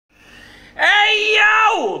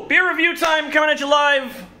review time coming at you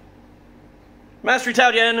live. Mastery Tao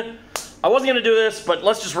Yen. I wasn't going to do this, but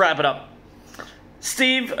let's just wrap it up.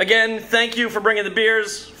 Steve, again, thank you for bringing the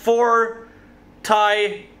beers. 4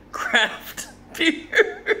 Thai craft beers.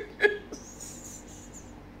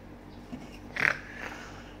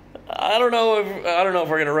 I don't know if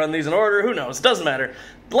we're going to run these in order. Who knows? Doesn't matter.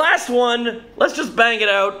 Last one, let's just bang it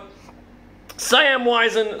out. Siam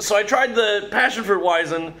Weizen. So I tried the passion fruit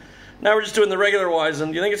Weizen. Now we're just doing the regular Weizen.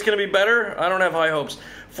 Do you think it's going to be better? I don't have high hopes.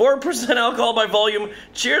 4% alcohol by volume.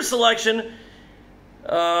 Cheers selection.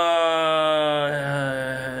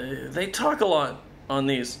 They talk a lot on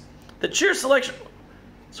these. The cheers selection.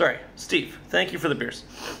 Sorry, Steve. Thank you for the beers.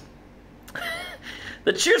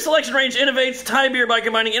 The cheers selection range innovates Thai beer by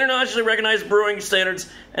combining internationally recognized brewing standards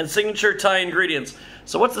and signature Thai ingredients.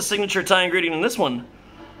 So what's the signature Thai ingredient in this one?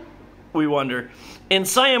 We wonder. In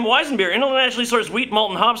Siam Weizen beer, internationally sourced wheat,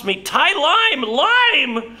 malt, and hops meet Thai lime.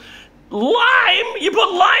 Lime? Lime? You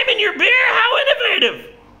put lime in your beer? How innovative!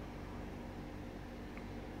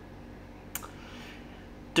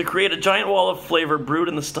 To create a giant wall of flavor brewed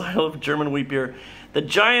in the style of German wheat beer. The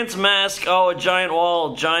Giant's Mask. Oh, a giant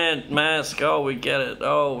wall, giant mask. Oh, we get it.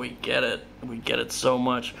 Oh, we get it. We get it so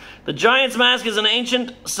much. The Giant's Mask is an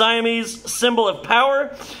ancient Siamese symbol of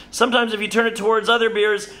power. Sometimes if you turn it towards other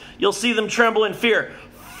beers, you'll see them tremble in fear.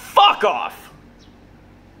 Fuck off!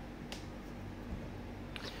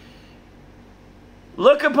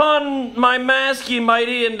 Look upon my mask, ye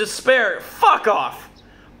mighty, in despair. Fuck off!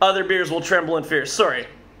 Other beers will tremble in fear. Sorry.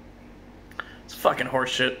 It's fucking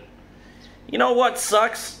horseshit. You know what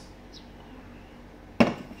sucks?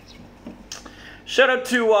 Shout out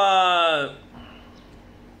to,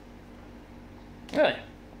 Hey.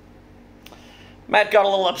 Matt got a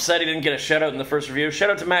little upset he didn't get a shout out in the first review. Shout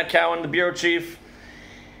out to Matt Cowan, the bureau chief.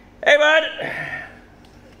 Hey, bud!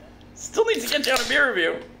 Still need to get you on a beer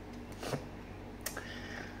review.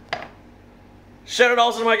 Shout out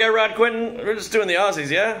also to my guy Rod Quinton. We're just doing the Aussies,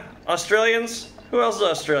 yeah? Australians? Who else is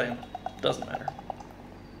Australian? Doesn't matter.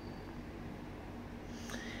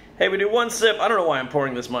 Hey, we do one sip. I don't know why I'm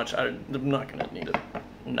pouring this much. I'm not going to need it.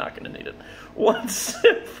 I'm not going to need it. One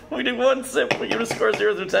sip. We do one sip. We give it a score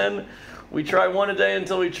 0 through 10. We try one a day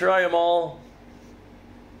until we try them all.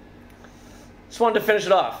 Just wanted to finish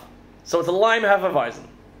it off. So it's a lime Hefeweizen.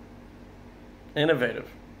 Innovative.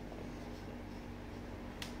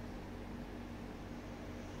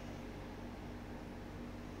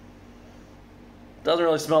 Doesn't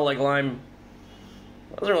really smell like lime.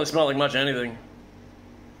 Doesn't really smell like much anything.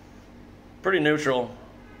 Pretty neutral.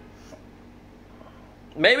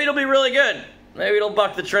 Maybe it'll be really good. Maybe it'll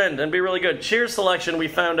buck the trend and be really good. Cheers selection, we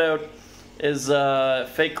found out, is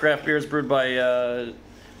fake craft beers brewed by the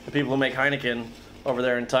people who make Heineken over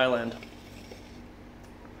there in Thailand.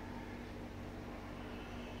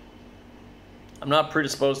 I'm not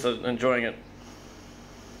predisposed to enjoying it.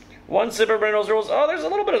 One sip of nose rolls. Oh, there's a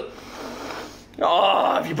little bit of...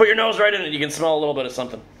 Oh, if you put your nose right in it, you can smell a little bit of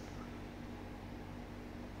something.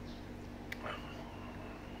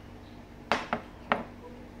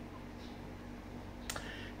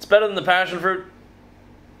 It's better than the passion fruit.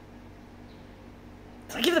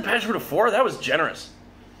 Did I give the passion fruit a 4? That was generous.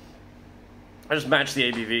 I just matched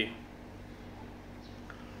the ABV.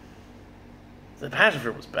 The passion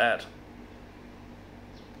fruit was bad.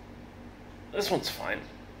 This one's fine.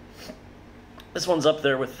 This one's up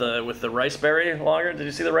there with the riceberry lager. Did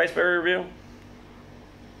you see the riceberry review?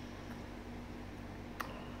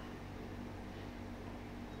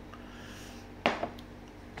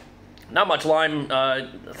 Not much lime,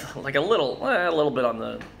 like a little bit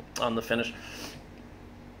on the finish.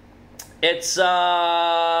 It's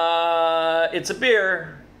a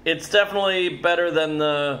beer. It's definitely better than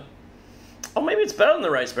the. Oh, maybe it's better than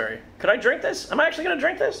the riceberry. Could I drink this? Am I actually gonna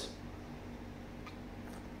drink this?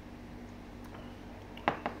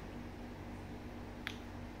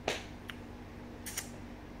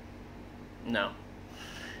 No.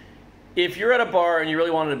 If you're at a bar and you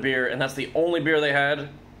really wanted a beer and that's the only beer they had,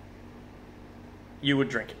 you would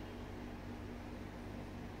drink it.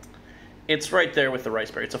 It's right there with the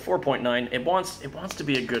riceberry. It's a 4.9. It wants to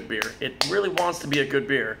be a good beer. It really wants to be a good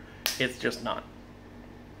beer. It's just not.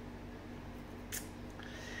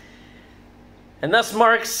 And thus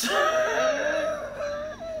marks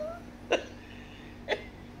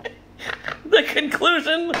the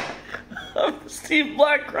conclusion of Steve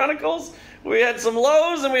Black Chronicles. We had some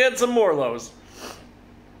lows and we had some more lows.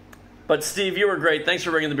 But Steve, you were great. Thanks for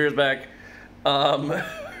bringing the beers back. And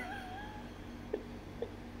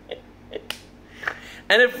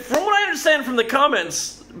if, from what I understand from the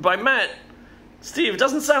comments by Matt, Steve, it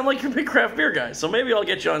doesn't sound like you're a big craft beer guy, so maybe I'll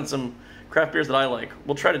get you on some craft beers that I like.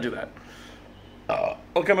 We'll try to do that.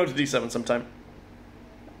 I'll come out to D7 sometime.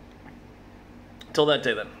 Till that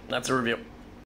day, then. That's a review.